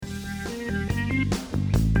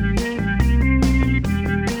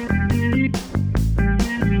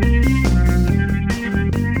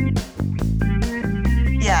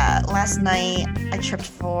night I tripped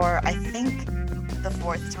for, I think, the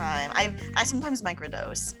fourth time. I sometimes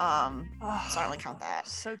microdose, so I don't really count that.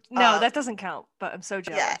 No, that doesn't count, but I'm so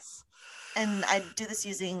jealous. Yeah. And I do this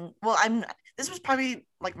using, this was probably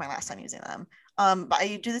like my last time using them. But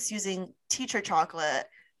I do this using teacher chocolate,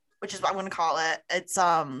 which is what I'm going to call it. It's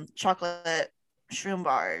chocolate shroom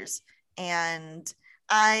bars. And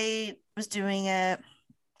I was doing it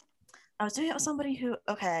with somebody who,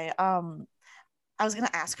 I was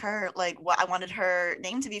gonna ask her like what I wanted her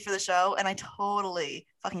name to be for the show, and I totally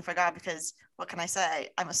fucking forgot because what can I say?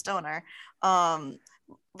 I'm a stoner.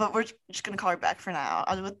 But we're just gonna call her Beck for now.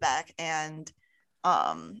 I was with Beck, and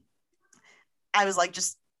I was like,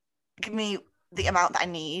 just give me the amount that I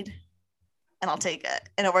need, and I'll take it.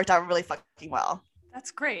 And it worked out really fucking well.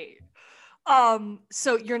 That's great.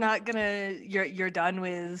 So you're not gonna you're done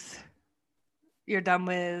with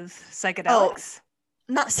psychedelics? Oh,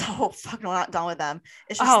 not so fucking not done with them.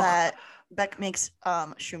 It's just that Beck makes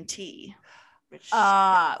shroom tea. Which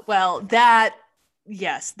well, that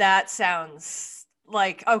sounds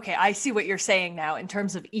like, okay, I see what you're saying now in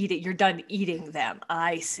terms of eating. You're done eating them.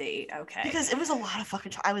 I see. Okay. Because it was a lot of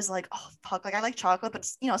fucking I was like, oh fuck, like I like chocolate, but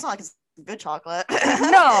it's not like it's good chocolate.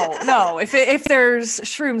 no. If there's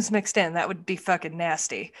shrooms mixed in, that would be fucking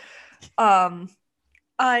nasty.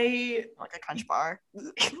 I like a crunch bar.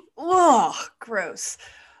 Oh, gross.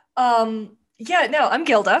 Yeah, no, I'm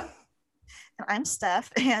Gilda. And I'm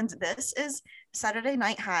Steph, and this is Saturday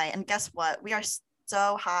Night High. And guess what? We are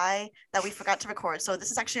so high that we forgot to record. So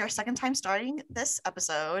this is actually our second time starting this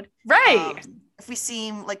episode. Right. If we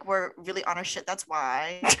seem like we're really on our shit, that's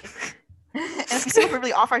why. And if we seem like we're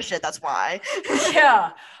really off our shit, that's why.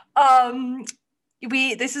 Yeah.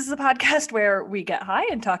 This is the podcast where we get high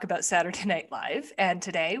and talk about Saturday Night Live. And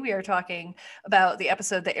today we are talking about the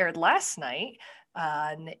episode that aired last night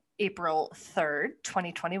on April 3rd,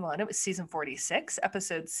 2021. It was season 46,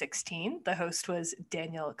 episode 16. The host was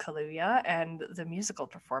Daniel Kaluuya, and the music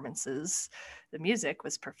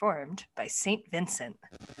was performed by St. Vincent.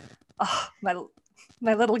 Oh,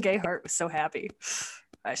 my little gay heart was so happy.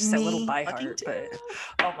 I just said little by heart, but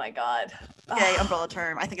oh my god. Gay umbrella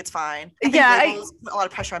term. I think it's fine. I put a lot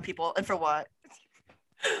of pressure on people, and for what?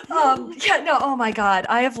 Oh my god.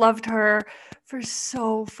 I have loved her for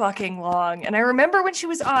so fucking long. And I remember when she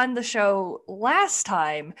was on the show last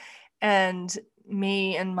time, and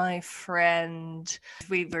me and my friend,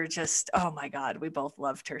 we were just, oh my god, we both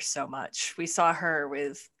loved her so much. We saw her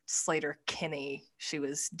with Slater Kinney. She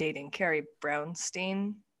was dating Carrie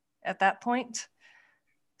Brownstein at that point.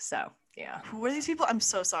 So, yeah. Who are these people? I'm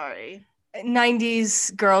so sorry.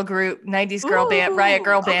 90s girl group, 90s girl band, Riot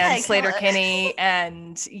Girl Band, Slater Kinney,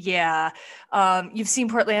 and yeah. You've seen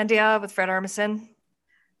Portlandia with Fred Armisen?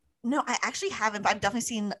 No, I actually haven't, but I've definitely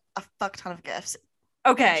seen a fuck ton of GIFs.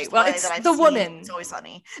 Okay, well, it's the woman. It's Always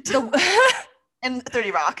Sunny. And 30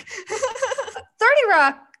 Rock. 30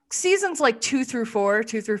 Rock seasons like 2 through 4,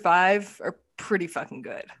 2 through 5 are pretty fucking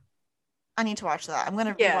good. I need to watch that. I'm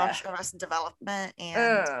gonna rewatch Arrested Development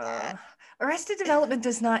and Arrested Development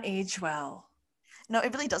does not age well. No,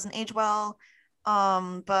 it really doesn't age well.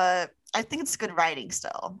 But I think it's good writing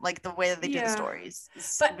still. Like the way that they do the stories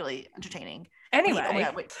is really entertaining.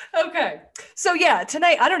 Anyway, okay. So yeah,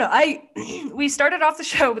 tonight, I don't know. We started off the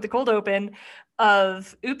show with the cold open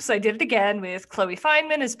of Oops, I Did It Again with Chloe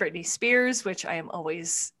Fineman as Britney Spears, which I am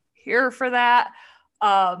always here for that.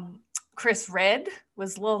 Chris Redd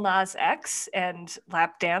was Lil Nas X and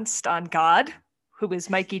lap danced on God, who was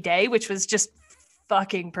Mikey Day, which was just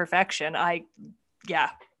fucking perfection.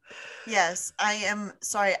 Yes, I am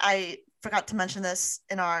sorry. I forgot to mention this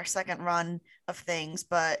in our second run of things,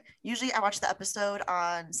 but usually I watch the episode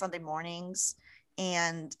on Sunday mornings,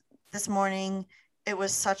 and this morning it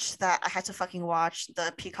was such that I had to fucking watch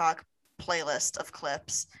the Peacock playlist of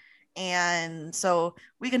clips. And so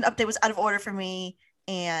Weekend Update was out of order for me,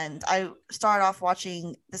 and I started off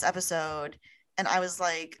watching this episode, and I was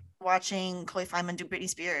like watching Chloe Fineman do Britney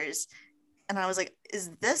Spears, and I was like, is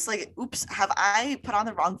this like, oops, have I put on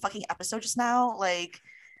the wrong fucking episode just now? Like,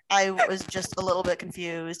 I was just a little bit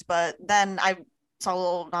confused, but then I saw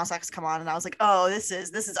Lil Nas X come on, and I was like, oh, this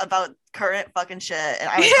is about current fucking shit, and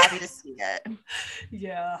I was happy to see it.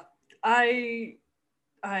 Yeah, I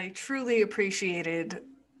truly appreciated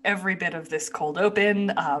every bit of this cold open.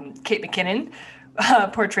 Kate McKinnon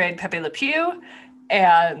portrayed Pepe Le Pew,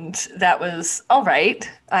 and that was all right.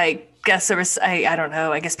 I guess there was, I don't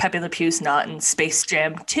know, I guess Pepe Le Pew's not in Space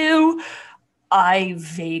Jam 2. I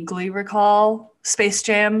vaguely recall Space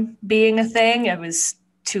Jam being a thing. I was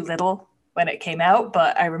too little when it came out,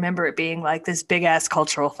 but I remember it being like this big ass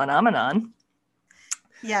cultural phenomenon.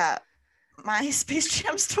 Yeah. my Space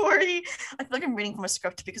Jam story, I feel like I'm reading from a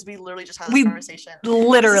script because we literally just had this We conversation.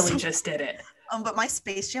 literally just did it. But my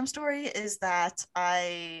Space Jam story is that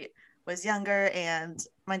I was younger and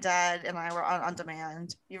my dad and I were on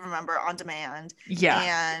demand. You remember On Demand?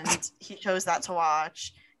 Yeah. And he chose that to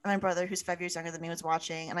watch. And my brother, who's 5 years younger than me, was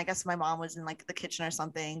watching. And I guess my mom was in like the kitchen or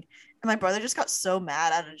something. And my brother just got so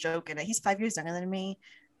mad at a joke in it. He's 5 years younger than me.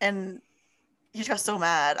 And he just got so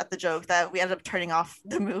mad at the joke that we ended up turning off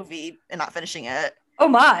the movie and not finishing it. Oh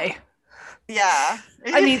my. Yeah.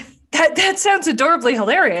 I mean, that sounds adorably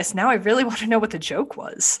hilarious. Now I really want to know what the joke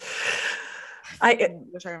was. I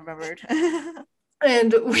wish I remembered.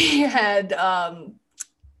 And we had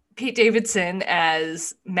Pete Davidson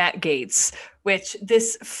as Matt Gaetz, which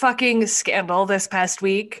this fucking scandal this past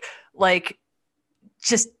week, like,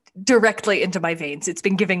 just directly into my veins. It's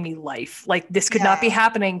been giving me life. Like, this could not be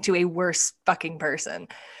happening to a worse fucking person.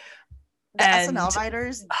 The SNL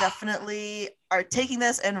writers definitely are taking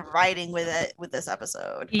this and writing with it with this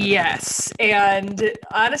episode. Yes. And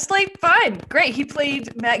honestly, fine. Great. He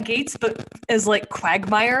played Matt Gaetz, but as like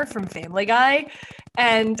Quagmire from Family Guy.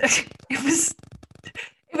 And it was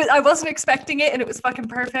I wasn't expecting it, and it was fucking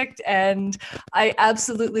perfect. And I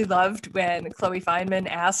absolutely loved when Chloe Fineman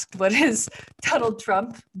asked what has Donald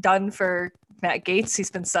Trump done for Matt Gaetz. He's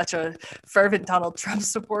been such a fervent Donald Trump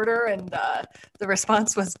supporter, and the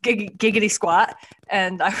response was giggity squat.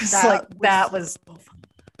 And I was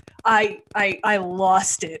I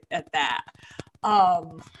lost it at that.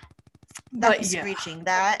 That was screeching.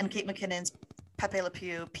 That and Kate McKinnon's Pepe Le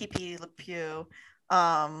Pew, PP Le Pew.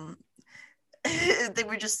 They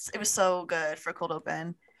were just, it was so good for a cold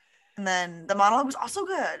open. And then the monologue was also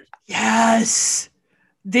good. Yes.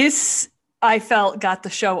 This, I felt, got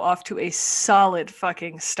the show off to a solid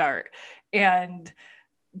fucking start. And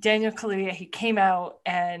Daniel Kaluuya, he came out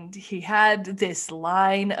and he had this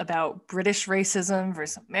line about British racism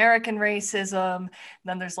versus American racism. And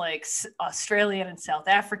then there's like Australian and South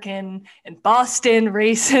African and Boston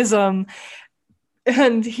racism.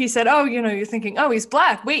 And he said, oh, you're thinking, oh, he's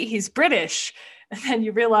black. Wait, he's British. And then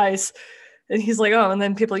you realize, and he's like, oh, and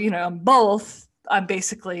then people, I'm both. I'm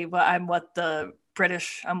basically, I'm what the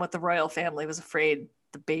royal family was afraid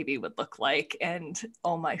the baby would look like. And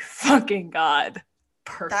oh my fucking God.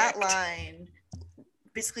 Perfect. That line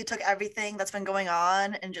basically took everything that's been going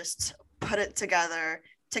on and just put it together.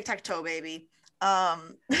 Tic-tac-toe, baby.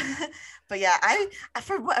 But yeah, I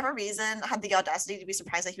for whatever reason had the audacity to be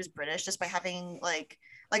surprised that he was British just by having like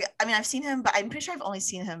I mean, I've seen him, but I'm pretty sure I've only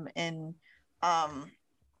seen him in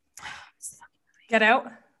Get Out.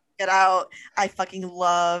 I fucking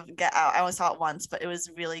love Get Out. I only saw it once, but it was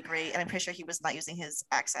really great, and I'm pretty sure he was not using his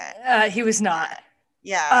accent. He was not.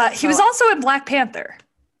 He was also in Black Panther.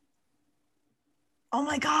 Oh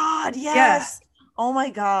my God, yes. Yeah. Oh my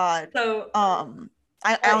God. So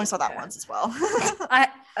I only saw that once as well.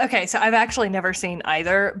 Okay, so I've actually never seen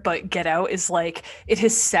either, but Get Out is like, it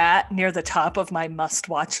has sat near the top of my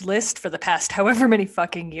must-watch list for the past however many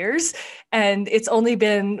fucking years, and it's only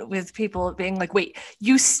been with people being like, wait,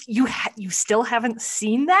 you still haven't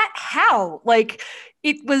seen that? How? Like,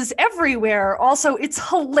 it was everywhere. Also, it's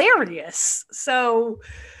hilarious. So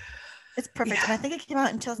it's perfect. Yeah. And I think it came out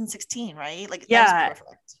in 2016, right? Like, yeah, that was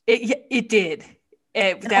perfect. It did.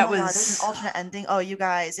 That was there's an alternate ending. Oh, you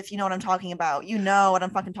guys, if you know what I'm talking about, you know what I'm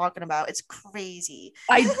fucking talking about. It's crazy.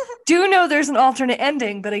 I do know there's an alternate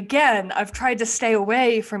ending, but again, I've tried to stay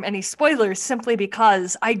away from any spoilers simply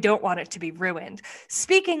because I don't want it to be ruined.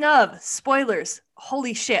 Speaking of spoilers,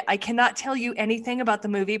 holy shit, I cannot tell you anything about the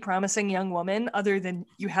movie Promising Young Woman other than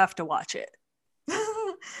you have to watch it.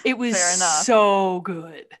 It was so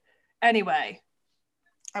good. Anyway,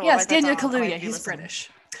 yes, Daniel Kaluuya, he's British.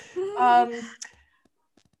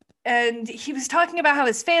 And he was talking about how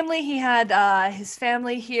he had his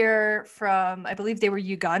family here from, I believe they were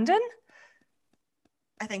Ugandan.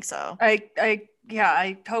 I think so.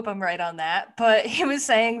 I hope I'm right on that. But he was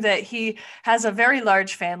saying that he has a very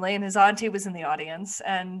large family, and his auntie was in the audience,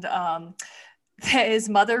 and his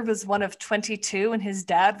mother was one of 22 and his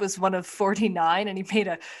dad was one of 49, and he made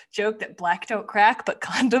a joke that black don't crack but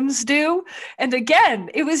condoms do. And again,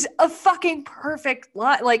 it was a fucking perfect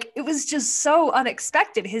line. Like, it was just so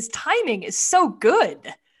unexpected. His timing is so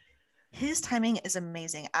good. His timing is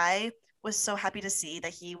amazing. I was so happy to see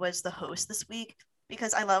that he was the host this week,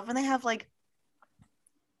 because I love when they have like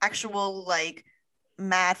actual like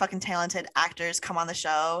mad fucking talented actors come on the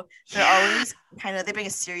show. They're always they bring a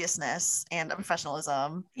seriousness and a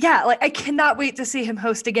professionalism. Yeah, like I cannot wait to see him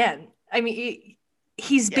host again. I mean,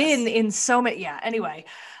 he's been in so many. Yeah, anyway,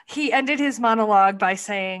 he ended his monologue by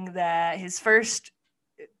saying that his first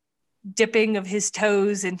dipping of his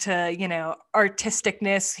toes into, you know,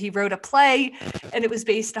 artisticness. He wrote a play and it was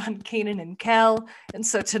based on Kanan and Kel. And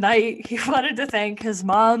so tonight he wanted to thank his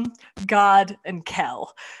mom, God, and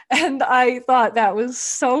Kel. And I thought that was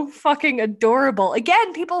so fucking adorable.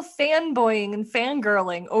 Again, people fanboying and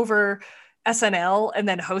fangirling over SNL and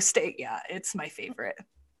then hosting. Yeah, it's my favorite.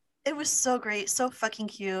 It was so great, so fucking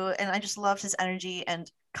cute, and I just loved his energy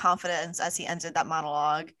and confidence as he ended that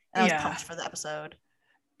monologue. And I was pumped for the episode.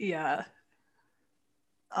 Yeah.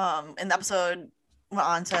 And the episode went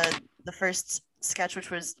on to the first sketch,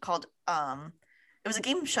 which was called it was a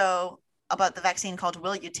game show about the vaccine called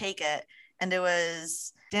Will You Take It? And it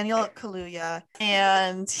was Daniel Kaluuya,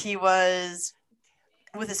 and he was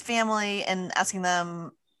with his family and asking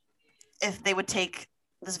them if they would take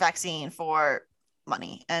this vaccine for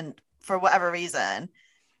money. And for whatever reason,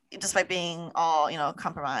 despite being all, you know,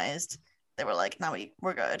 compromised, they were like, no,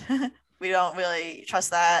 we're good. We don't really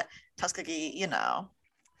trust that. Tuskegee, you know.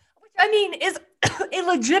 Which, I mean, is a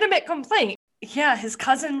legitimate complaint. Yeah, his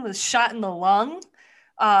cousin was shot in the lung.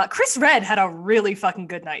 Chris Redd had a really fucking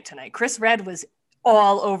good night tonight. Chris Redd was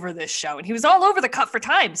all over this show, and he was all over the Cut for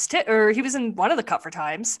Times, or he was in one of the Cut for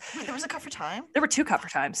Times. Wait, there was a Cut for Time? There were 2 Cut for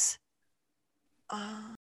Times.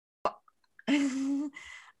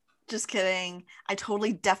 Just kidding. I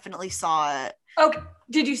totally definitely saw it. Okay,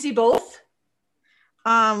 did you see both?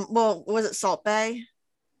 Well, was it Salt Bay?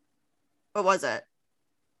 What was it?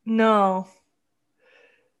 No.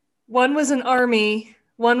 One was an army.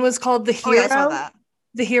 One was called The Hero. Oh, yeah, I saw that.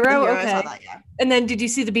 The Hero? Okay. I saw that, yeah. And then did you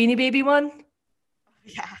see the Beanie Baby one?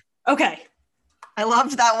 Yeah. Okay. I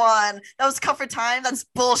loved that one. That was Cut for Time. That's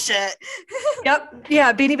bullshit. Yep.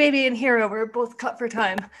 Yeah, Beanie Baby and Hero were both Cut for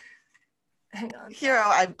Time. Hang on. Hero,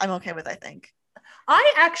 I'm okay with, I think.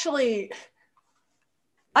 I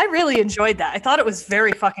really enjoyed that. I thought it was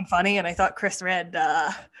very fucking funny, and I thought Chris Redd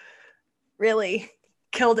really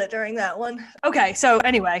killed it during that one. Okay, so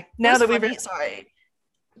anyway, now that we've sorry,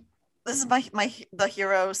 this is the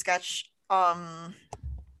Hero sketch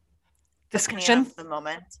discussion of the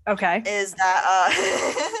moment. Okay, is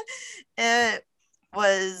that it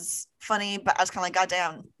was funny, but I was kind of like,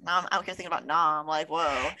 goddamn, now I'm out here thinking about Nam. Like,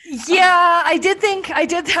 whoa. Yeah,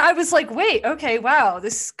 I was like, wait, okay, wow,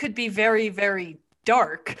 this could be very, very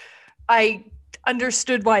dark. I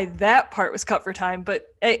understood why that part was Cut for Time, but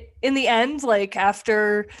in the end, like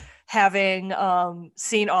after having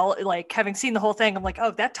seen the whole thing, I'm like,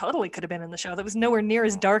 oh, that totally could have been in the show. That was nowhere near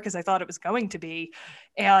as dark as I thought it was going to be.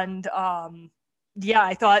 And yeah,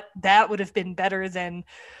 I thought that would have been better than,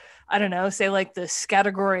 I don't know, say like the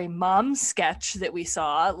Scattergory mom sketch that we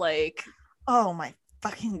saw. Like, oh my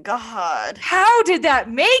fucking God. How did that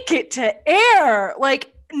make it to air?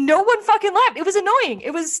 Like, no one fucking laughed. It was annoying.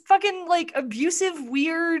 It was fucking like abusive,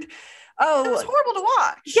 weird. Oh, it was horrible to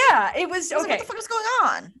watch. Yeah, it was. Okay, what the fuck is going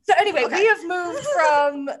on? So anyway, we have moved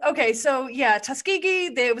from so yeah, Tuskegee.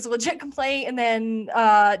 There was a legit complaint, and then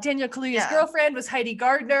Daniel Kaluuya's girlfriend was Heidi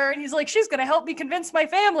Gardner, and he's like, she's gonna help me convince my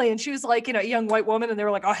family, and she was like, you know, a young white woman, and they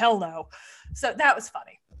were like, oh hell no. So that was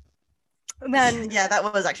funny. And then yeah, that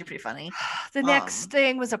was actually pretty funny. The next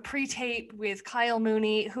thing was a pre-tape with Kyle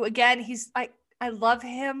Mooney, who again, I love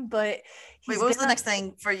him, but wait, what was the next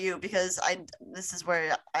thing for you? Because this is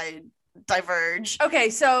where I diverge. Okay,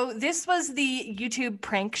 so this was the YouTube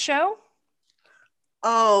prank show.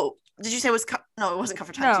 Oh, did you say it was no, it wasn't Cut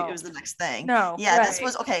for Time. No. It was the next thing. No. Yeah, right. This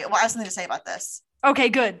was okay. Well, I have something to say about this. Okay,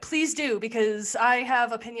 good. Please do, because I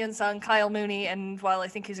have opinions on Kyle Mooney, and while I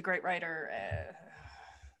think he's a great writer,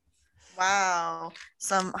 wow,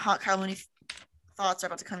 some hot Kyle Mooney thoughts are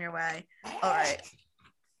about to come your way. All right,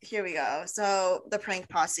 here we go. So the prank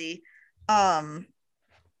posse.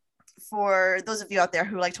 For those of you out there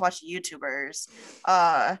who like to watch YouTubers,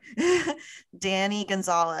 Danny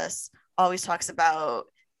Gonzalez always talks about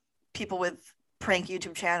people with prank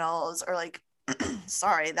YouTube channels, or like,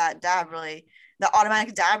 sorry, that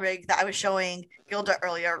automatic dab rig that I was showing Gilda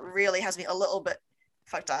earlier really has me a little bit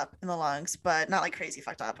fucked up in the lungs, but not like crazy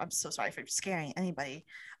fucked up. I'm so sorry for scaring anybody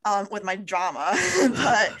with my drama.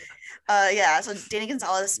 But yeah, so Danny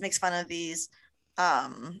Gonzalez makes fun of these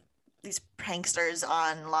pranksters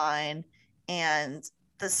online, and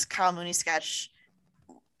this Kyle Mooney sketch,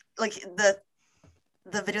 like the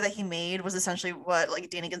video that he made was essentially what like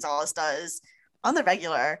Danny Gonzalez does on the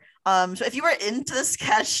regular. So if you were into the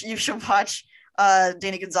sketch, you should watch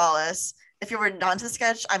Danny Gonzalez. If you were not into the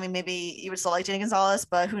sketch, I mean, maybe you would still like Danny Gonzalez,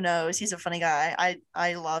 but who knows? He's a funny guy.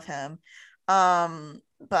 I love him.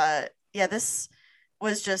 But yeah, this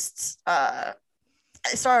was just I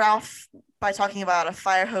started off by talking about a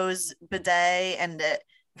fire hose bidet, and it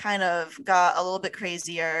kind of got a little bit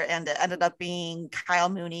crazier, and it ended up being Kyle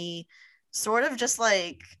Mooney sort of just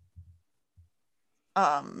like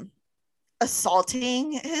um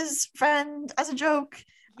assaulting his friend as a joke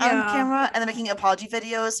on Yeah. camera, and then making apology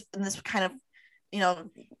videos. And this kind of, you know,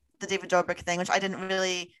 the David Dobrik thing, which I didn't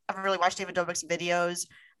really ever really watch David Dobrik's videos,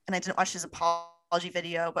 and I didn't watch his apology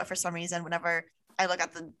video. But for some reason, whenever I look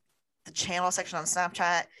at the channel section on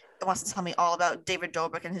Snapchat, it wants to tell me all about David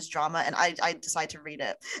Dobrik and his drama, and I decide to read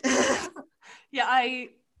it. Yeah,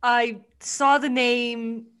 I saw the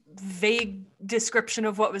name, vague description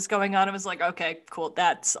of what was going on. I was like, okay, cool.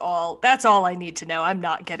 That's all I need to know. I'm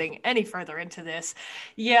not getting any further into this.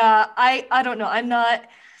 Yeah, I don't know. I'm not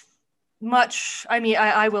much. I mean,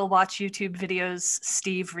 I will watch YouTube videos.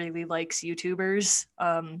 Steve really likes YouTubers.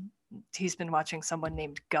 He's been watching someone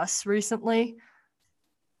named Gus recently.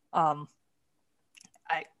 I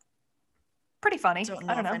pretty funny. I don't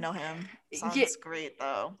know if I know him. Sounds Yeah. great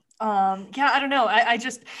though. Yeah, I don't know.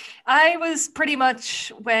 I was pretty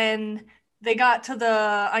much when they got to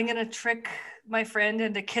the I'm gonna trick my friend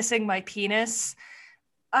into kissing my penis.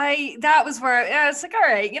 That was where I was like, all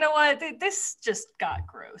right, you know what? This just got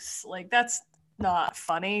gross. Like, that's not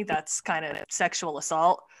funny. That's kind of sexual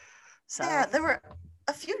assault. So Yeah, there were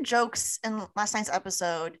a few jokes in last night's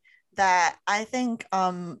episode that I think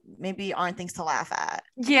maybe aren't things to laugh at.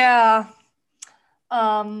 yeah.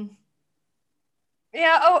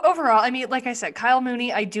 Yeah, overall, I mean, like I said, Kyle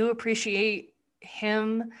Mooney, I do appreciate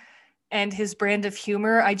him and his brand of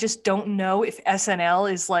humor. I just don't know if SNL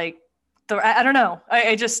is like I don't know.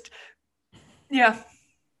 I just yeah.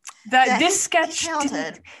 Yeah, This he's sketch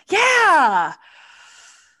talented. yeah.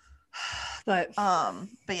 But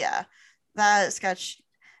yeah, that sketch,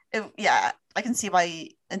 yeah, I can see why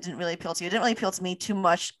it didn't really appeal to you. It didn't really appeal to me too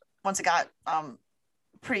much once it got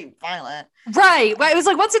pretty violent. right. It was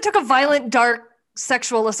like once it took a violent, dark,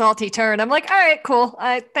 sexual assaulty turn, I'm like, all right, cool.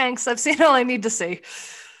 Thanks. I've seen all I need to see.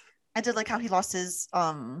 I did like how he lost his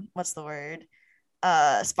what's the word?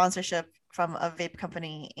 Sponsorship from a vape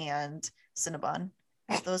company and Cinnabon.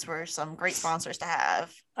 Those were some great sponsors to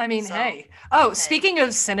have. I mean, So, hey. Oh, hey. speaking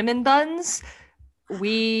of cinnamon buns, so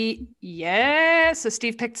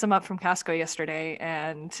Steve picked some up from Costco yesterday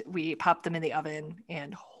and we popped them in the oven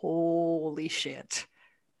and holy shit,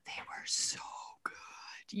 they were so good.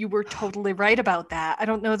 You were totally right about that. I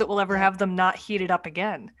don't know that we'll ever have them not heated up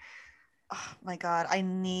again. Oh my God, I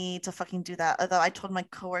need to fucking do that. Although I told my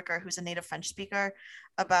coworker who's a native French speaker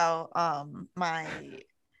about my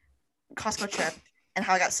Costco trip and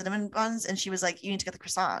how I got cinnamon buns, and she was like, you need to get the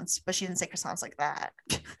croissants, but she didn't say croissants like that.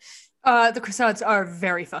 The croissants are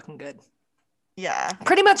very fucking good. Yeah.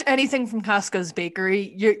 Pretty much anything from Costco's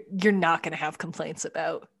bakery, you're not gonna have complaints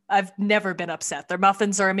about. I've never been upset. Their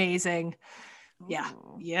muffins are amazing. Yeah.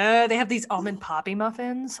 Ooh. Yeah, they have these almond poppy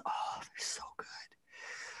muffins. Oh, they're so good.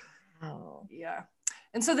 Oh. Yeah.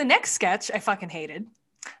 And so the next sketch I fucking hated.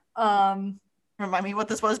 Remind me what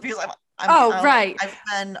this was because right. I've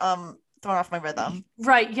been thrown off my rhythm.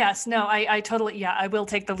 Right. Yes. No, I totally, yeah, I will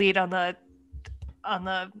take the lead on the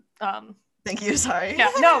Thank you. Sorry. yeah,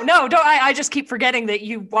 no, don't. I just keep forgetting that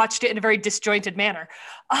you watched it in a very disjointed manner.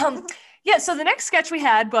 Yeah, so the next sketch we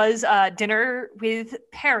had was Dinner with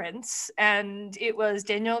Parents, and it was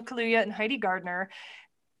Daniel Kaluuya and Heidi Gardner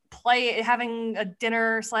having a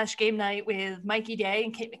dinner / game night with Mikey Day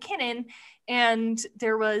and Kate McKinnon. And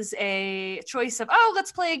there was a choice of,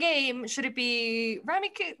 let's play a game. Should it be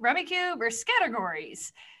Rummikub or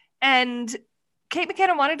Scattergories? And Kate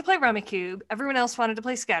McKinnon wanted to play Rummikub. Everyone else wanted to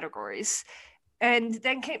play Scattergories. And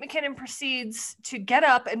then Kate McKinnon proceeds to get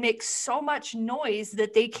up and make so much noise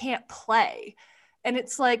that they can't play. And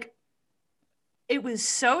it's like, it was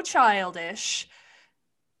so childish.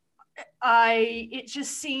 It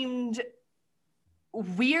just seemed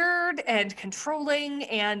weird and controlling,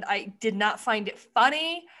 and I did not find it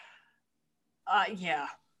funny. Yeah.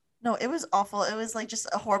 No, it was awful. It was like just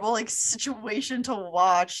a horrible like situation to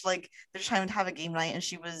watch. Like they're trying to have a game night and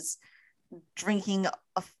she was drinking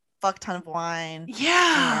a fuck ton of wine.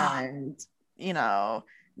 Yeah. And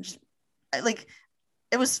just like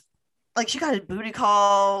it was like she got a booty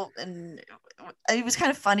call and it was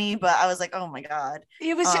kind of funny, but I was like, oh my God.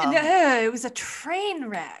 It was a train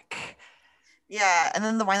wreck. Yeah, and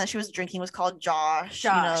then the wine that she was drinking was called Josh.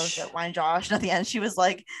 The wine Josh. And at the end, she was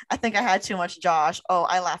like, I think I had too much Josh. Oh,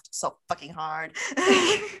 I laughed so fucking hard.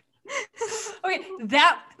 Okay,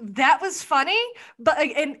 that was funny, but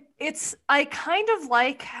and I kind of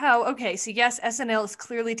like how, okay, so yes, SNL is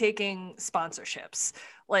clearly taking sponsorships.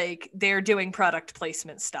 Like they're doing product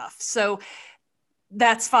placement stuff. So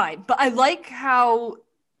that's fine. But I like how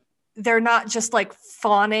they're not just like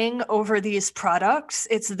fawning over these products.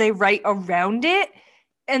 It's they write around it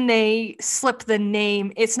and they slip the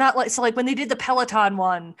name. It's not like, so like when they did the Peloton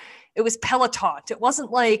one, it was Peloton. It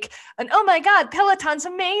wasn't like an, oh my God, Peloton's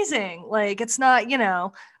amazing. Like it's not, you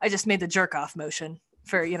know, I just made the jerk off motion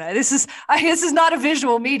for, you know, this is not a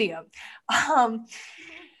visual medium.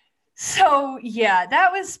 So yeah,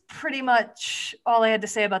 that was pretty much all I had to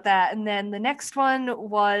say about that. And then the next one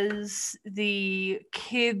was the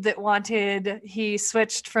kid that he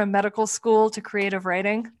switched from medical school to creative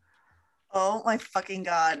writing. Oh my fucking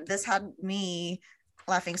God. This had me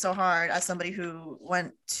laughing so hard as somebody who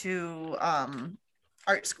went to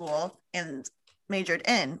art school and majored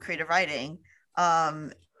in creative writing.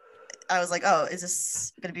 I was like, oh, is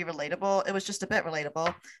this going to be relatable? It was just a bit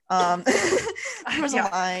relatable. There was a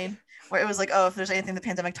line where it was like, oh, if there's anything the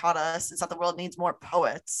pandemic taught us, it's that the world needs more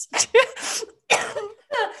poets.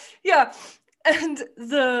 Yeah. And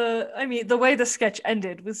the way the sketch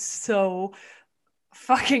ended was so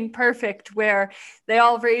fucking perfect, where they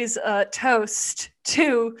all raise a toast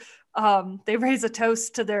to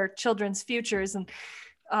their children's futures, and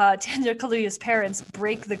Tanya Kaluuya's parents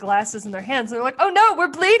break the glasses in their hands. They're like, oh no, we're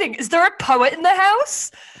bleeding. Is there a poet in the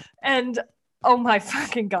house? And oh my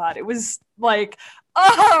fucking God, it was like,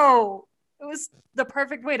 oh, it was the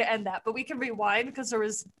perfect way to end that. But we can rewind because there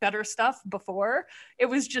was better stuff before. It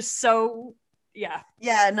was just so, yeah.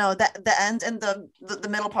 Yeah, no, that the end and the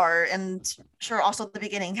middle part, and sure, also the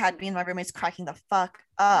beginning had me and my roommates cracking the fuck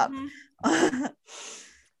up. Mm-hmm.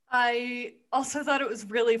 I also thought it was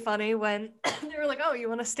really funny when they were like, oh, you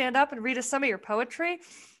want to stand up and read us some of your poetry?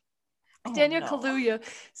 Tanya Kaluuya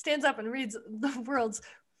stands up and reads the world's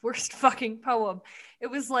worst fucking poem. It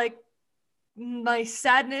was like, my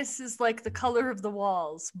sadness is like the color of the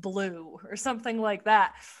walls, blue, or something like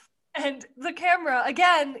that. And the camera,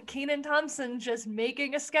 again, Kenan Thompson just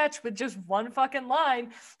making a sketch with just one fucking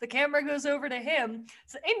line. The camera goes over to him.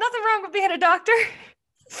 So, ain't nothing wrong with being a doctor.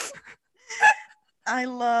 I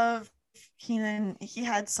love Kenan. He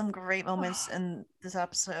had some great moments in this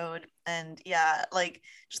episode. And yeah, like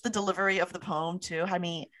just the delivery of the poem too had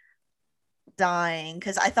me dying,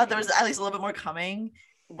 because I thought there was at least a little bit more coming.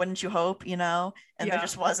 Wouldn't you hope, you know? And there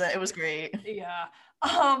just wasn't. It was great. Yeah.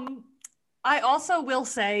 I also will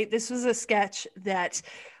say this was a sketch that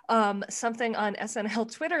something on SNL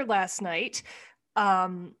Twitter last night.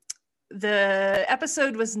 The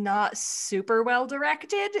episode was not super well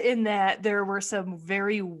directed in that there were some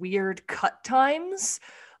very weird cut times.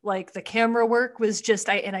 Like the camera work was just,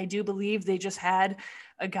 I do believe they just had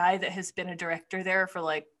a guy that has been a director there for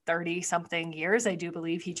like 30 something years. I do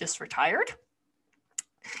believe he just retired.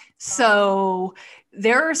 So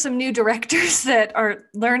there are some new directors that are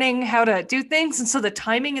learning how to do things. And so the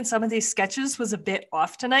timing in some of these sketches was a bit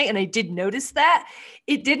off tonight. And I did notice that.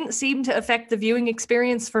 It didn't seem to affect the viewing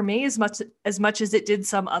experience for me as much as it did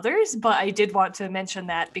some others. But I did want to mention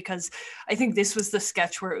that because I think this was the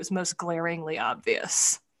sketch where it was most glaringly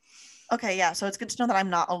obvious. Okay, yeah. So it's good to know that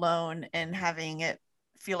I'm not alone in having it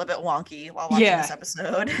feel a bit wonky while watching this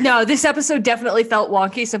episode. No, this episode definitely felt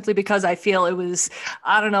wonky simply because I feel it was,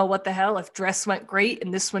 I don't know what the hell, if Dress went great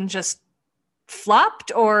and this one just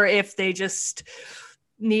flopped, or if they just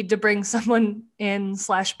need to bring someone in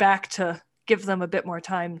 / back to give them a bit more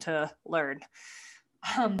time to learn.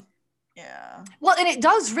 Yeah. Well, and it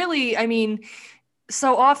does really, I mean,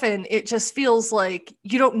 so often it just feels like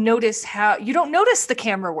you don't notice the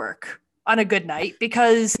camera work on a good night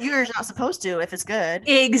because you're not supposed to if it's good.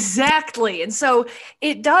 Exactly. And so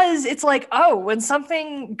it's like, oh, when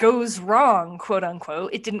something goes wrong, quote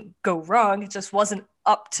unquote, it didn't go wrong. It just wasn't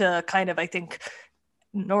up to kind of, I think,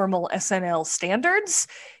 normal SNL standards.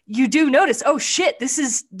 You do notice, oh shit, this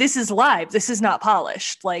is live. This is not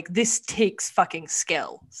polished. Like this takes fucking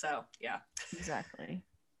skill. So yeah. Exactly.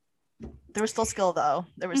 There was still skill though.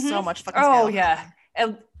 There was so much fucking skill. Oh yeah.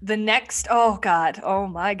 And the next, oh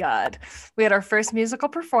my God. We had our first musical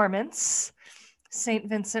performance. St.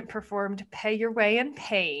 Vincent performed Pay Your Way in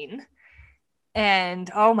Pain. And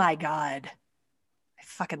oh my God, I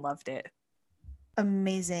fucking loved it.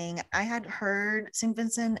 Amazing. I had heard St.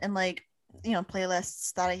 Vincent in like, you know,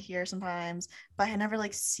 playlists that I hear sometimes, but I had never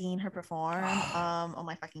like seen her perform. Oh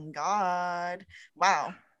my fucking God.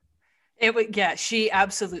 Wow. She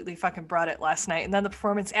absolutely fucking brought it last night. And then the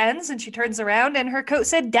performance ends and she turns around and her coat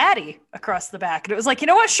said Daddy across the back. And it was like, you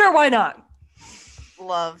know what? Sure, why not?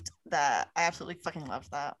 Loved that. I absolutely fucking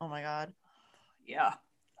loved that. Oh my God. Yeah.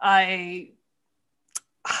 I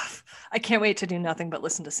can't wait to do nothing but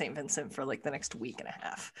listen to St. Vincent for like the next week and a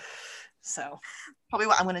half. So probably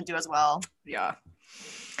what I'm going to do as well. Yeah.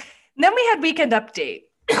 And then we had Weekend Update.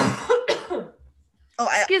 Oh,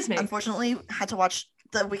 I Excuse me. unfortunately had to watch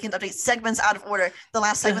the Weekend Update segments out of order. The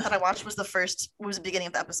last segment that I watched was the beginning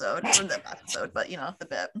of the episode, from the episode, but the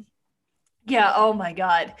bit. Yeah, oh my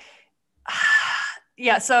God.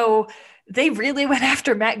 Yeah, so they really went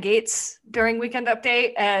after Matt Gaetz during Weekend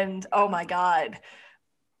Update, and oh my God.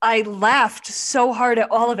 I laughed so hard at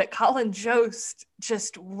all of it. Colin Jost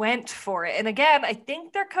just went for it. And again, I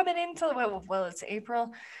think they're coming into, well, it's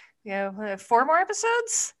April. Yeah, 4 more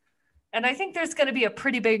episodes. And I think there's going to be a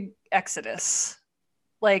pretty big exodus.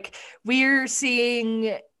 Like, we're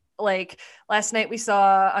seeing, like, last night we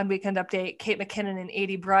saw on Weekend Update, Kate McKinnon and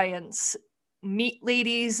Aidy Bryant's Meat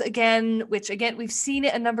Ladies again, which again, we've seen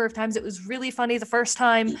it a number of times. It was really funny the first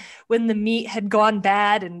time when the meat had gone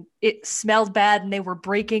bad and it smelled bad and they were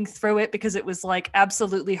breaking through it because it was like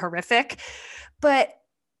absolutely horrific. But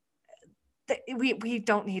we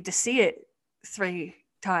don't need to see it 3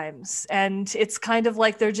 times. And it's kind of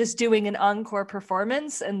like they're just doing an encore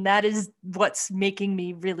performance. And that is what's making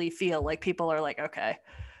me really feel like people are like, okay,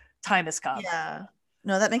 time has come. Yeah,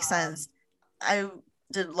 no, that makes sense. I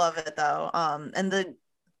did love it though. And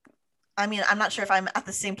I'm not sure if I'm at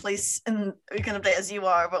the same place in Weekend Update as you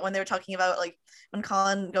are, but when they were talking about like when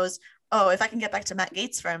Colin goes, "Oh, if I can get back to Matt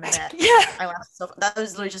Gaetz for a minute," yeah, I laughed. So that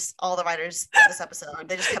was literally just all the writers this episode.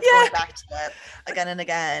 They just kept going back to it again and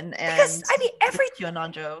again. And because every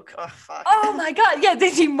QAnon joke. Oh fuck. Oh my God. Yeah,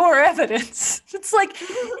 they need more evidence. It's like,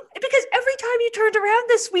 because every time you turned around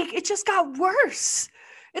this week, it just got worse.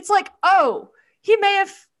 It's like, oh, he may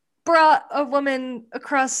have brought a woman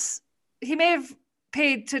across, he may have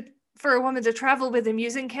paid for a woman to travel with him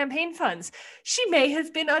using campaign funds. She may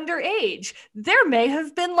have been underage. There may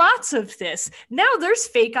have been lots of this. Now there's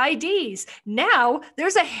fake IDs. Now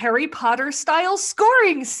there's a Harry Potter style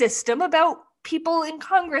scoring system about people in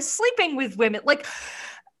Congress sleeping with women. Like,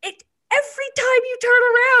 every time you turn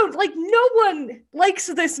around, like, no one likes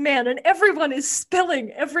this man and everyone is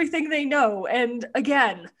spilling everything they know. And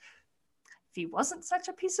again, if he wasn't such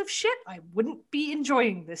a piece of shit, I wouldn't be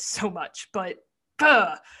enjoying this so much. But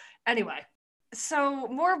anyway, so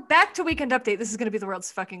more back to Weekend Update. This is going to be the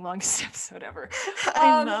world's fucking longest episode ever.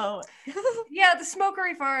 I know. Yeah, the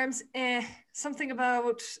Smokery Farms. Something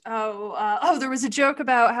about there was a joke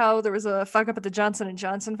about how there was a fuck up at the Johnson &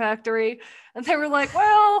 Johnson factory, and they were like,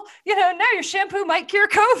 well, now your shampoo might cure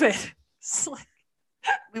COVID. Like,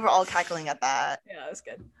 we were all cackling at that. Yeah, it was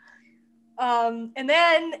good. And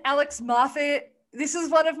then Alex Moffat. This is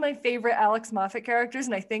one of my favorite Alex Moffat characters,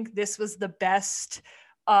 and I think this was the best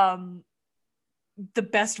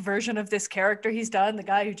version of this character he's done, the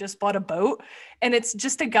guy who just bought a boat. And it's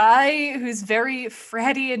just a guy who's very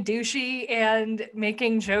fratty and douchey and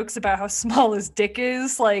making jokes about how small his dick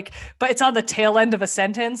is, like, but it's on the tail end of a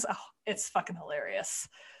sentence. Oh, it's fucking hilarious.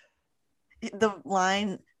 The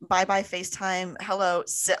line, bye bye FaceTime, hello,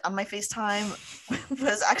 sit on my FaceTime,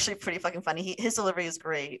 was actually pretty fucking funny. His delivery is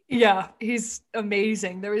great. Yeah, he's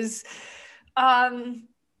amazing. There was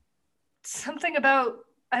something about,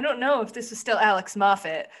 I don't know if this is still Alex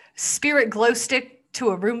Moffat, Spirit glow stick to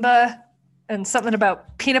a Roomba, and something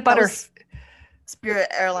about peanut butter. Spirit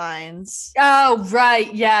Airlines. Oh,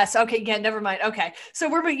 right. Yes. Okay. Yeah, never mind. Okay. So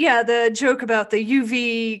the joke about the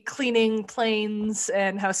UV cleaning planes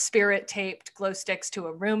and how Spirit taped glow sticks to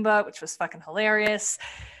a Roomba, which was fucking hilarious.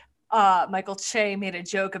 Michael Che made a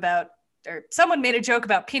joke about, or someone made a joke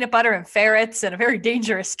about peanut butter and ferrets and a very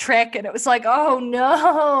dangerous trick. And it was like, oh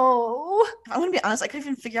no. I'm going to be honest, I couldn't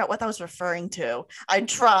even figure out what that was referring to. I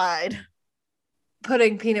tried.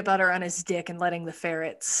 Putting peanut butter on his dick and letting the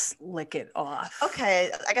ferrets lick it off.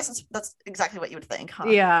 Okay, I guess that's exactly what you would think, huh?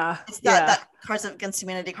 Yeah. It's that Cards Against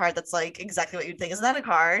Humanity card that's like exactly what you'd think. Isn't that a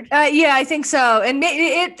card? Yeah, I think so. And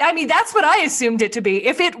that's what I assumed it to be.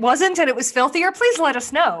 If it wasn't and it was filthier, please let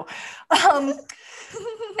us know. And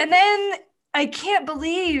then I can't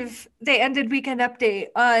believe they ended Weekend Update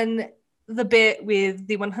on the bit with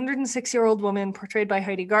the 106-year-old woman portrayed by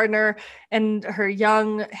Heidi Gardner and her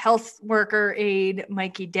young health worker aide,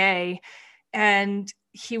 Mikey Day. And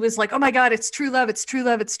he was like, oh my God, it's true love. It's true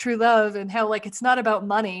love. It's true love. And how, like, it's not about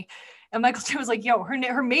money. And Michael J was like, yo,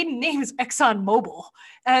 her maiden name is Exxon Mobil.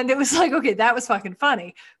 And it was like, okay, that was fucking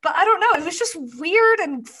funny. But I don't know. It was just weird.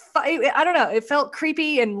 And I don't know. It felt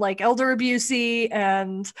creepy and like elder abusey.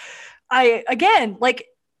 And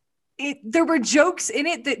there were jokes in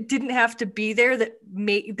it that didn't have to be there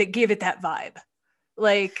that gave it that vibe.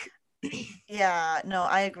 Like, yeah, no,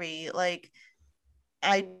 I agree. Like,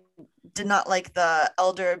 I did not like the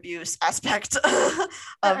elder abuse aspect of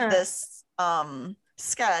this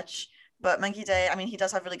sketch, but Mikey Day, I mean, he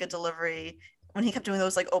does have really good delivery. when he kept doing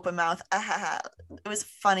those like open mouth, it was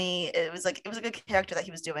funny. It was a good character that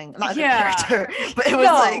he was doing. Not a good character, but it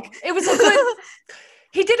was it was a good.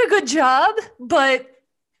 He did a good job, but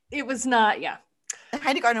it was not. Yeah,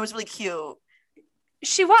 Heidi Gardner was really cute.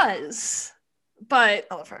 She was, but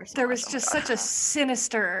I love her so there much. was just such a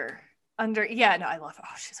sinister under. Yeah, no, I love her.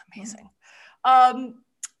 Oh, she's amazing.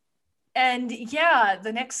 And yeah,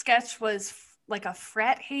 the next sketch was like a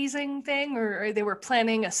frat hazing thing, or they were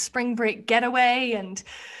planning a spring break getaway, and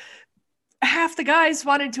half the guys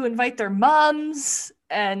wanted to invite their moms,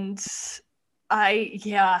 and I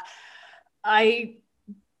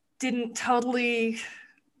didn't totally.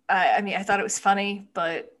 I mean, I thought it was funny,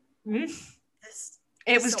 but it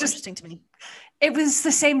was so just interesting to me. It was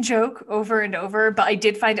the same joke over and over, but I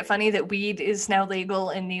did find it funny that weed is now legal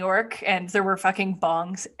in New York, and there were fucking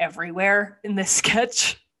bongs everywhere in this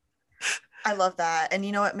sketch. I love that. And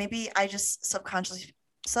you know what? Maybe I just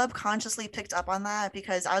subconsciously picked up on that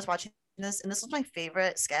because I was watching this, and this was my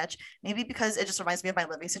favorite sketch. Maybe because it just reminds me of my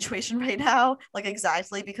living situation right now. Like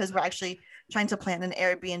exactly because we're actually trying to plan an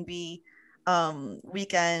Airbnb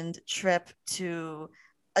weekend trip to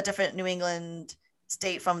a different New England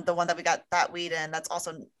state from the one that we got that weed in. That's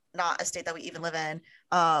also not a state that we even live in.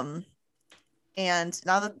 And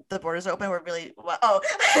now that the borders are open, we're really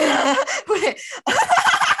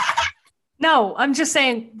No, I'm just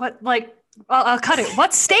saying what, like, I'll cut it.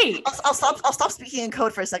 What state? I'll stop speaking in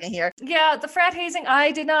code for a second here. Yeah, the frat hazing,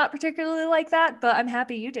 I did not particularly like that, but I'm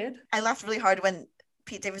happy you did. I laughed really hard when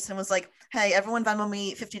Pete Davidson was like, hey, everyone Venmo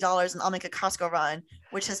me $50 and I'll make a Costco run,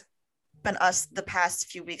 which has been us the past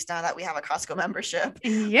few weeks now that we have a Costco membership.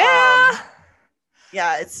 Yeah.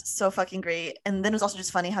 Yeah, it's so fucking great. And then it was also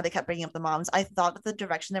just funny how they kept bringing up the moms. I thought that the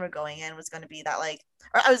direction they were going in was going to be that, like,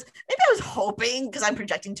 or I was hoping, because I'm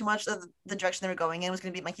projecting too much, that the direction they were going in was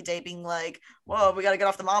going to be Mikey Day being like, whoa, we got to get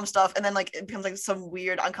off the mom stuff. And then like it becomes like some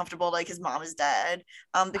weird, uncomfortable, like his mom is dead.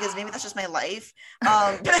 Because maybe that's just my life.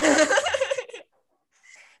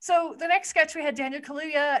 So the next sketch, we had Daniel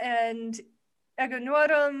Kaluuya and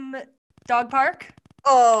Egoniram Dog Park.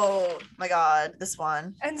 Oh my God, this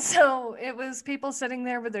one. And so it was people sitting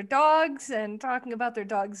there with their dogs and talking about their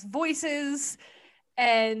dogs' voices.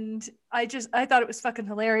 And I thought it was fucking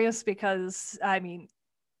hilarious because, I mean,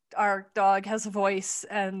 our dog has a voice,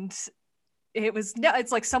 and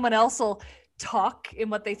it's like someone else will talk in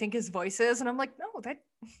what they think his voice is. And I'm like, no, that's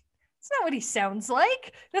not what he sounds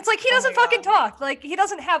like. And it's like, he doesn't fucking talk. Like, he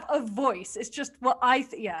doesn't have a voice. It's just what I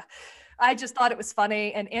just thought it was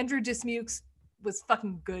funny. And Andrew Dismukes was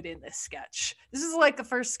fucking good in this sketch. This is like the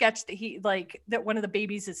first sketch that one of the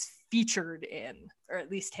babies is featured in, or at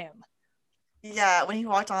least him. Yeah, when he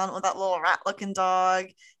walked on with that little rat looking dog,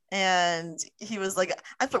 and he was like,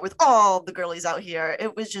 I flirt with all the girlies out here.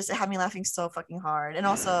 It had me laughing so fucking hard. And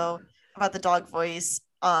also about the dog voice,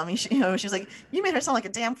 she was like, you made her sound like a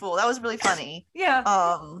damn fool. That was really funny. Yeah.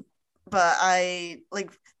 But I like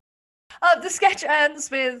the sketch ends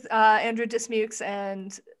with Andrew Dismukes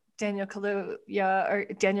and Daniel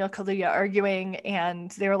Kaluuya arguing,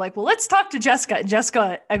 and they were like, well, let's talk to Jessica. And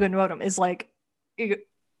Jessica Egoniram is like,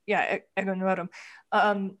 Egoniram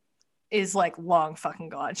is like long fucking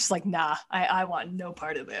gone. She's like, nah, I want no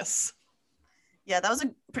part of this. Yeah, that was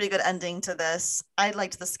a pretty good ending to this. I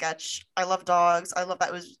liked the sketch. I love dogs. I love that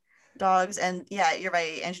it was dogs. And yeah, you're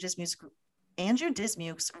right. Andrew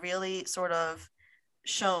Dismukes really sort of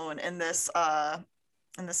shone in this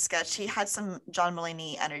sketch. He had some John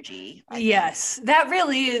Mulaney energy. Yes, that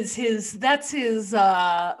really is his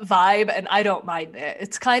vibe, and I don't mind it.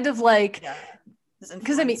 It's kind of like,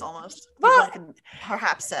 because I mean, almost, well, I can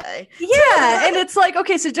perhaps say, yeah. And it's like,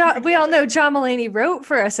 okay, so we all know John Mulaney wrote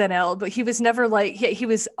for SNL, but he was never like, he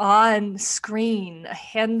was on screen a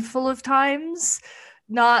handful of times,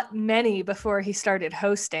 not many before he started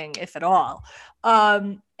hosting, if at all.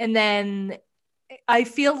 And then I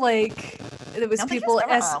feel like it was people.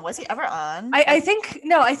 Was he ever on? I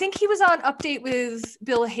think he was on Update with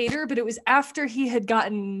Bill Hader, but it was after he had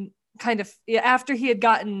gotten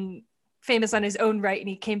famous on his own right, and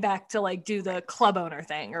he came back to like do the club owner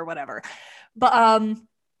thing or whatever. But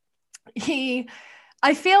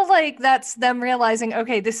I feel like that's them realizing,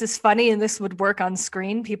 okay, this is funny and this would work on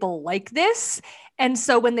screen. People like this. And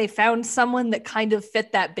so when they found someone that kind of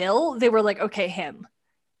fit that bill, they were like, okay, him,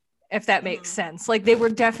 if that makes sense. Like, they were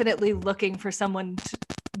definitely looking for someone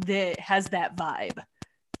that has that vibe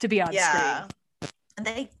to be on screen.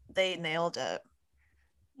 And they nailed it.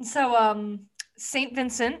 So, St.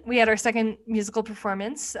 Vincent, we had our second musical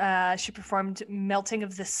performance. She performed Melting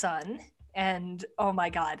of the Sun. And oh my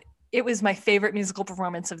God, it was my favorite musical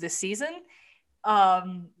performance of this season.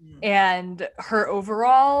 And her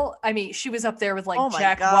overall, I mean, she was up there with like Oh my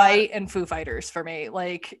Jack God. White and Foo Fighters for me.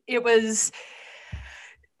 Like it was,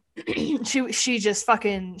 she just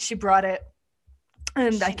fucking, she brought it.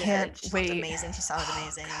 And I can't wait. Amazing. She sounded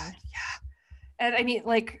amazing. God, yeah. And I mean,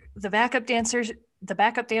 like the backup dancers,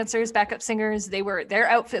 backup singers, their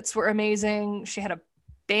outfits were amazing. She had a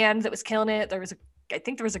band that was killing it. I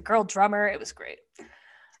think there was a girl drummer. It was great.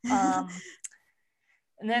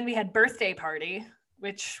 And then we had Birthday Party,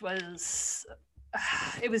 which was,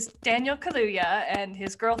 it was Daniel Kaluuya and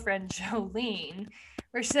his girlfriend Jolene,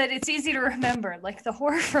 where she said, it's easy to remember, like the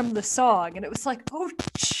horror from the song. And it was like, oh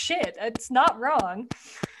shit, it's not wrong.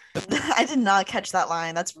 I did not catch that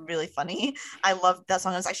line. That's really funny. I love that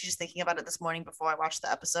song. I was actually just thinking about it this morning before I watched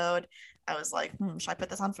the episode. I was like, should I put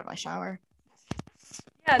this on for my shower?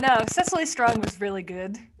 Yeah, no, Cecily Strong was really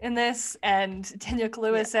good in this. And Daniel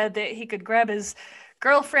Kaluuya said that he could grab his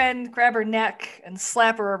girlfriend, grab her neck, and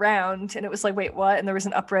slap her around. And it was like, wait, what? And there was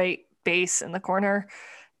an upright bass in the corner.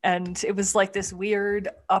 And it was like this weird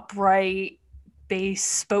upright bass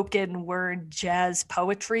spoken word jazz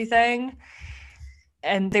poetry thing.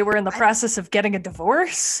 And they were in the process of getting a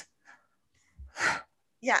divorce.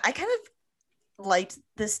 Yeah, I kind of liked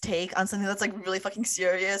this take on something that's like really fucking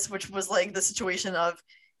serious, which was like the situation of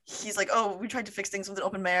he's like, oh, we tried to fix things with an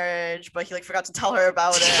open marriage, but he like forgot to tell her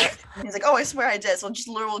about it. And he's like, oh, I swear I did. So just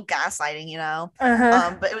literal gaslighting, you know?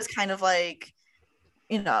 But it was kind of like,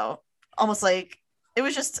 you know, almost like it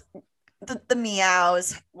was just the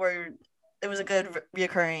meows were, it was a good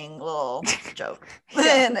reoccurring little joke.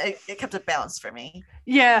 And it kept it balanced for me.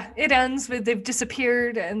 Yeah, it ends with they've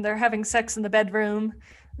disappeared and they're having sex in the bedroom.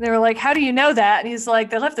 They were like, how do you know that? And he's like,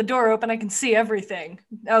 they left the door open. I can see everything.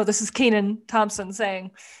 Oh, this is Kenan Thompson saying,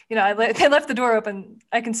 you know, they left the door open.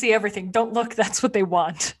 I can see everything. Don't look. That's what they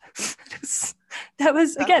want. It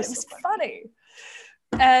was funny.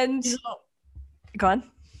 And go on.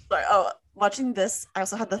 Sorry. Oh, watching this, I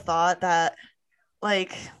also had the thought that,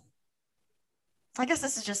 like, I guess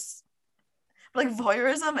this is just like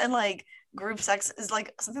voyeurism and like group sex is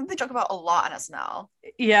like something they joke about a lot on SNL.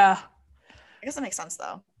 Yeah. I guess that makes sense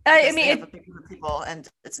though. I mean, have a big group of people and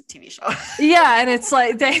it's a TV show. Yeah, and it's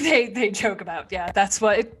like they joke about, yeah, that's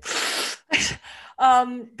what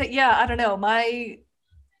but yeah, I don't know. My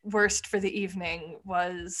worst for the evening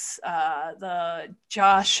was the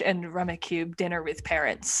Josh and Rummikub dinner with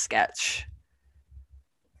parents sketch.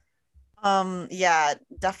 Yeah,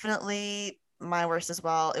 definitely my worst as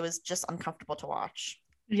well. It was just uncomfortable to watch.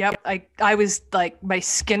 Yep, I was like, my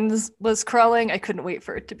skin was crawling. I couldn't wait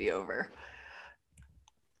for it to be over.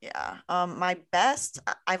 Yeah. My best,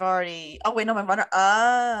 I've already. Oh wait, no, my runner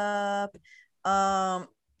up.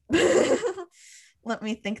 Let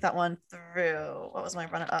me think that one through. What was my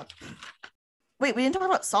runner up? Wait, we didn't talk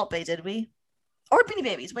about Salt Bae, did we? Or Beanie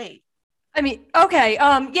Babies? Wait. I mean, okay.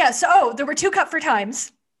 Yeah. So there were 2 Cut for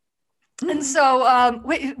Times. And so,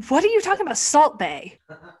 wait, what are you talking about? Salt Bae?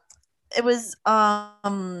 It was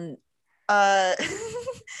like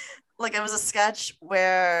it was a sketch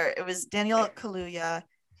where it was Daniel Kaluuya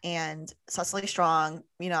and Cecily Strong,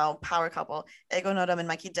 you know, power couple. Ego Nodum and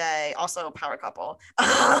Mikey Day, also a power couple.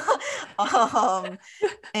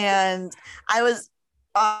 And I was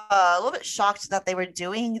a little bit shocked that they were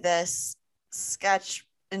doing this sketch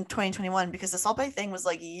in 2021 because the Salt Bae thing was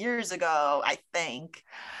like years ago, I think.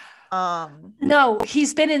 No,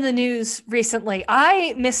 he's been in the news recently.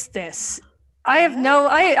 I missed this. I have no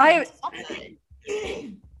I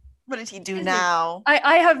what did he do now?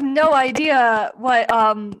 I have no idea what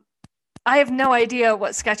I have no idea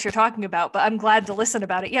what sketch you're talking about, but I'm glad to listen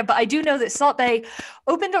about it. Yeah, but I do know that Salt Bae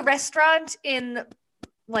opened a restaurant in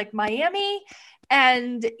like Miami,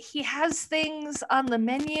 and he has things on the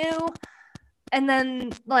menu, and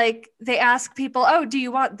then like they ask people, oh, do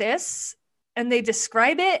you want this? And they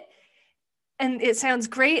describe it, and it sounds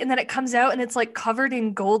great, and then it comes out and it's like covered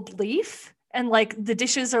in gold leaf, and like the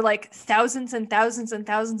dishes are like thousands and thousands and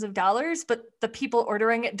thousands of dollars, but the people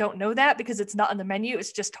ordering it don't know that because it's not on the menu.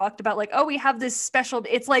 It's just talked about like, oh, we have this special.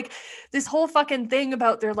 It's like this whole fucking thing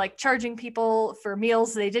about they're like charging people for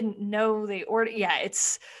meals they didn't know they ordered. Yeah,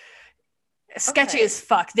 it's sketchy as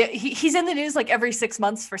fuck. He's in the news like every 6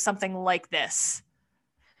 months for something like this.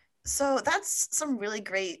 So that's some really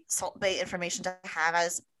great Salt Bae information to have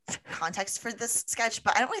as context for this sketch,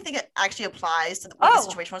 but I don't really think it actually applies to what the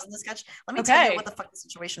situation was in the sketch. Let me tell you what the fuck the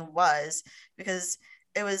situation was, because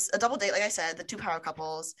it was a double date, like I said, the 2 power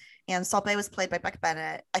couples, and Salt Bae was played by Beck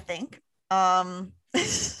Bennett, I think. It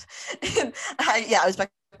was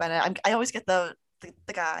Beck Bennett. I always get the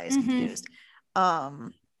guys confused.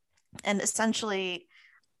 And essentially,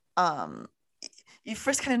 you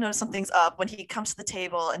first kind of notice something's up when he comes to the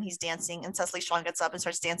table and he's dancing, and Cecily Strong gets up and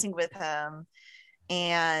starts dancing with him.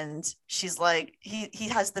 And she's like, he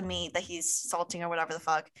has the meat that he's salting or whatever the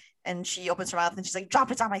fuck, and she opens her mouth and she's like,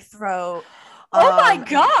 drop it down my throat. Oh my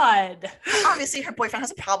God. Obviously her boyfriend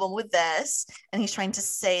has a problem with this, and he's trying to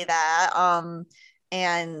say that.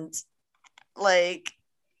 And like,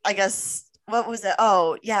 I guess, what was it?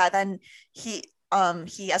 Oh yeah, then he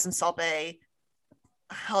as in Salpe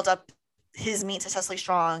held up his meat to Cecily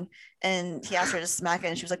Strong, and he asked her to smack it,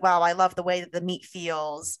 and she was like, wow, I love the way that the meat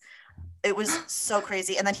feels. It was so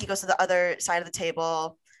crazy. And then he goes to the other side of the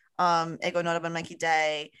table, Ego Notable and Mikey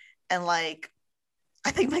Day, and like,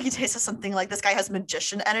 I think Mikey Day says something like, this guy has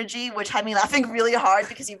magician energy, which had me laughing really hard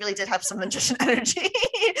because he really did have some magician energy.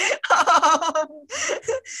 um,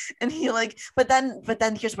 and he like, but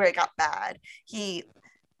then here's where it got bad.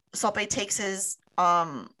 Salpe takes his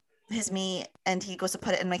meat and he goes to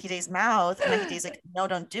put it in Mikey Day's mouth, and Mikey Day's like, no,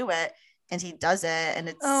 don't do it. And he does it, and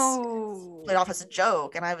it's played off as a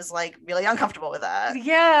joke. And I was like really uncomfortable with that.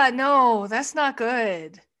 Yeah, no, that's not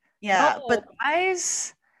good. Yeah, no, but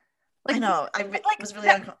guys, like, I know I was really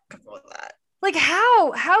uncomfortable with that. Like,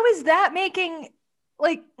 how is that making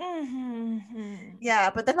like? Yeah,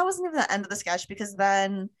 but then that wasn't even the end of the sketch, because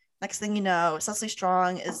then next thing you know, Cecily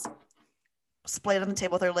Strong is splayed on the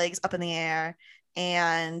table with her legs up in the air,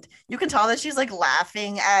 and you can tell that she's like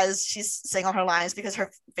laughing as she's saying all her lines, because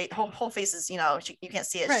her whole face is, you can't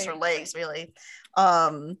see it, it's just her legs really.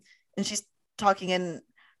 And she's talking, and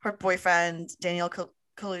her boyfriend Daniel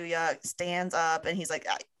Kaluuya stands up, and he's like,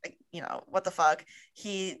 what the fuck.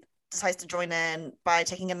 He decides to join in by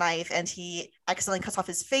taking a knife, and he accidentally cuts off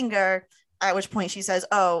his finger, at which point she says,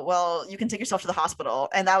 oh, well, you can take yourself to the hospital.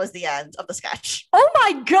 And that was the end of the sketch. Oh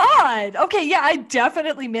my God. Okay, yeah, I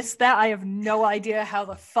definitely missed that. I have no idea how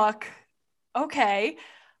the fuck. Okay.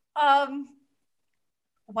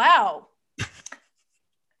 Wow.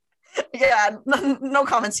 Yeah, no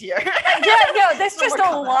comments here. Yeah, no, that's just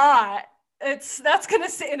a lot. That's gonna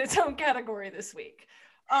sit in its own category this week.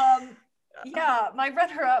 Yeah, my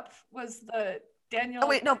runner-up was the Daniel. Oh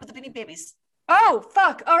wait, no, but the Beanie Babies. Oh,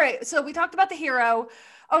 fuck. All right. So we talked about the hero.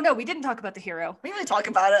 Oh, no, we didn't talk about the hero. We really talk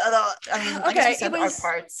about it. Although, I guess we said our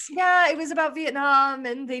parts. Yeah, it was about Vietnam,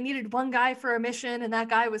 and they needed one guy for a mission, and that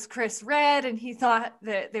guy was Chris Redd, and he thought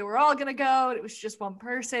that they were all going to go, and it was just one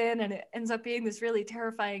person, and it ends up being this really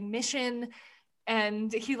terrifying mission,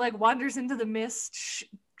 and he, like, wanders into the mist,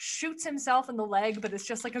 shoots himself in the leg, but it's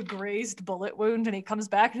just like a grazed bullet wound, and he comes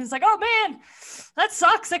back and he's like, oh man, that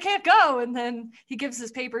sucks, I can't go. And then he gives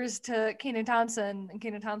his papers to Kenan Thompson, and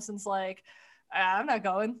Kenan Thompson's like, I'm not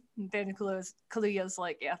going. And Daniel Kaluuya's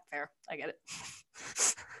like, yeah, fair, I get it.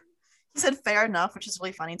 He said fair enough, which is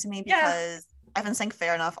really funny to me, because I've been saying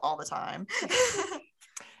fair enough all the time.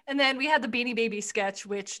 And then we had the Beanie Baby sketch,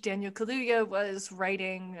 which Daniel Kaluuya was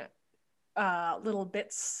writing little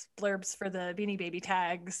blurbs for the Beanie Baby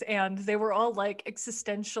tags, and they were all like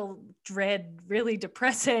existential dread, really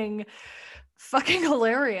depressing, fucking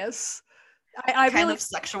hilarious. I kind of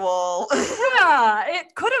sexual. Yeah,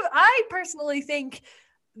 it could have. I personally think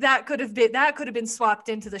that could have been swapped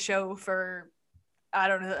into the show for, I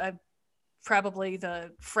don't know, probably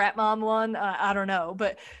the frat mom one. I don't know,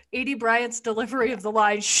 but Aidy Bryant's delivery of the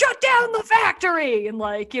line, shut down the factory, and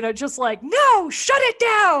like, just like, no, shut it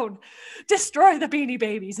down, destroy the Beanie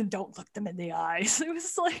Babies and don't look them in the eyes. It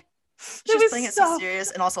was like, she was playing it so serious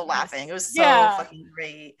and also laughing. It was so fucking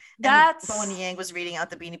great. And Bowen Yang was reading out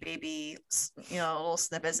the Beanie Baby, little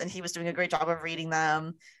snippets, and he was doing a great job of reading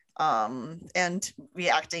them and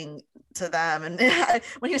reacting to them. And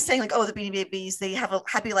when he was saying like, oh, the Beanie Babies, they have a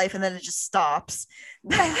happy life, and then it just stops.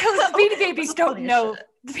 The Beanie Babies don't know.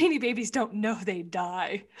 The Beanie Babies don't know they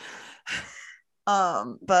die.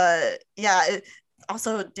 But yeah,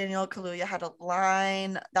 also Daniel Kaluuya had a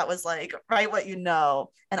line that was like, write what you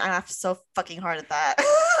know, and I laughed so fucking hard at that.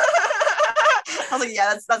 I was like,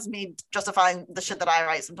 yeah, that's me justifying the shit that I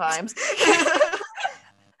write sometimes.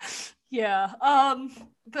 Yeah.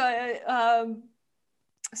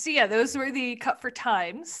 So yeah, those were the cut for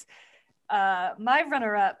times. My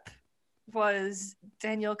runner-up was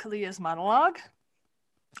Daniel Kaluuya's monologue.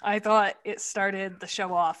 I thought it started the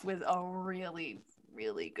show off with a really,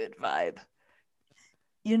 really good vibe.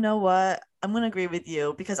 You know what? I'm going to agree with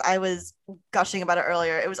you, because I was gushing about it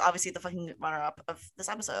earlier. It was obviously the fucking runner-up of this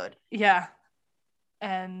episode. Yeah.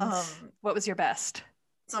 And what was your best?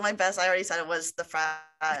 So my best, I already said it was the frat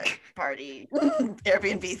party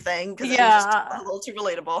Airbnb thing, because it was just a little too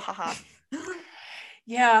relatable. Haha.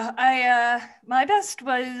 Yeah, my best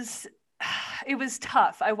was, it was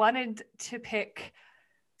tough. I wanted to pick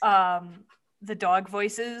the dog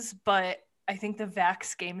voices, but I think the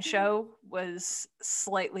Vax game show was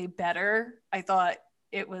slightly better. I thought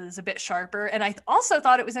it was a bit sharper. And I also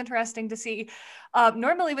thought it was interesting to see,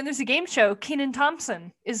 normally when there's a game show, Kenan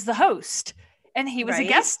Thompson is the host. And he was a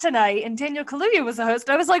guest tonight, and Daniel Kaluuya was the host.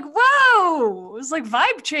 I was like, whoa! It was like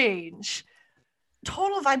vibe change.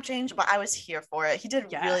 Total vibe change, but I was here for it. He did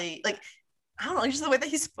really, like, I don't know, just the way that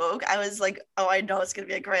he spoke, I was like, oh, I know it's going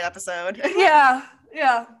to be a great episode. Yeah.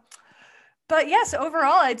 But yes,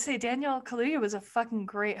 overall, I'd say Daniel Kaluuya was a fucking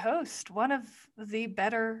great host. One of the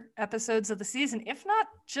better episodes of the season, if not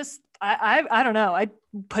just, I don't know, I'd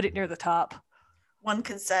put it near the top. One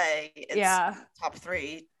could say it's top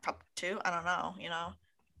 3, top 2. I don't know,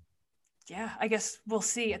 Yeah, I guess we'll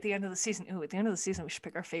see at the end of the season. Ooh, at the end of the season, we should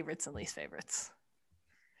pick our favorites and least favorites.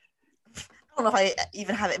 I don't know if I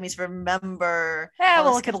even have it in me to remember. Yeah,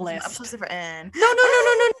 we'll look at a list. Episodes that we're in. No.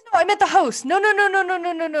 I meant the host. No.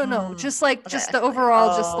 Just the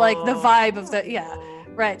overall, just like the vibe of the,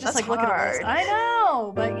 right. Just That's like look at a list. hard. I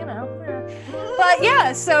know, but But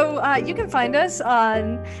yeah, so you can find us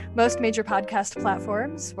on most major podcast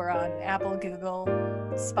platforms. We're on Apple, Google,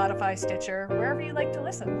 Spotify, Stitcher, wherever you like to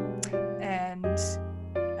listen. And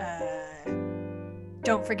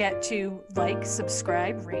don't forget to like,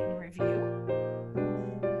 subscribe, rate, and review.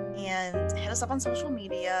 And hit us up on social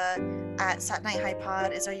media at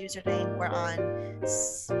SatNightHighPod is our username. We're on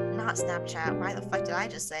not Snapchat. Why the fuck did I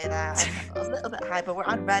just say that? I'm a little bit high, but we're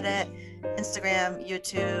on Reddit, Instagram,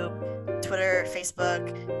 YouTube, Twitter,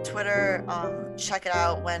 Facebook. Twitter, check it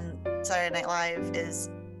out when Saturday Night Live is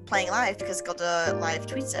playing live because Gilda live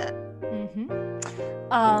tweets it.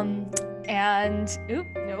 And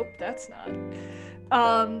nope, that's not.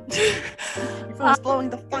 Your phone's blowing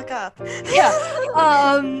the fuck up.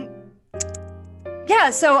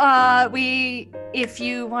 So if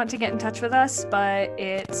you want to get in touch with us, but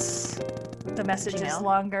the message Gmail. is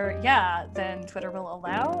longer, then Twitter will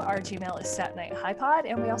allow. Our Gmail is SatNightHighPod,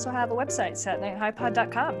 and we also have a website,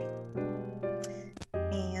 satnighthighpod.com.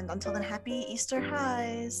 And until then, happy Easter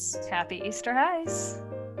highs. Happy Easter highs.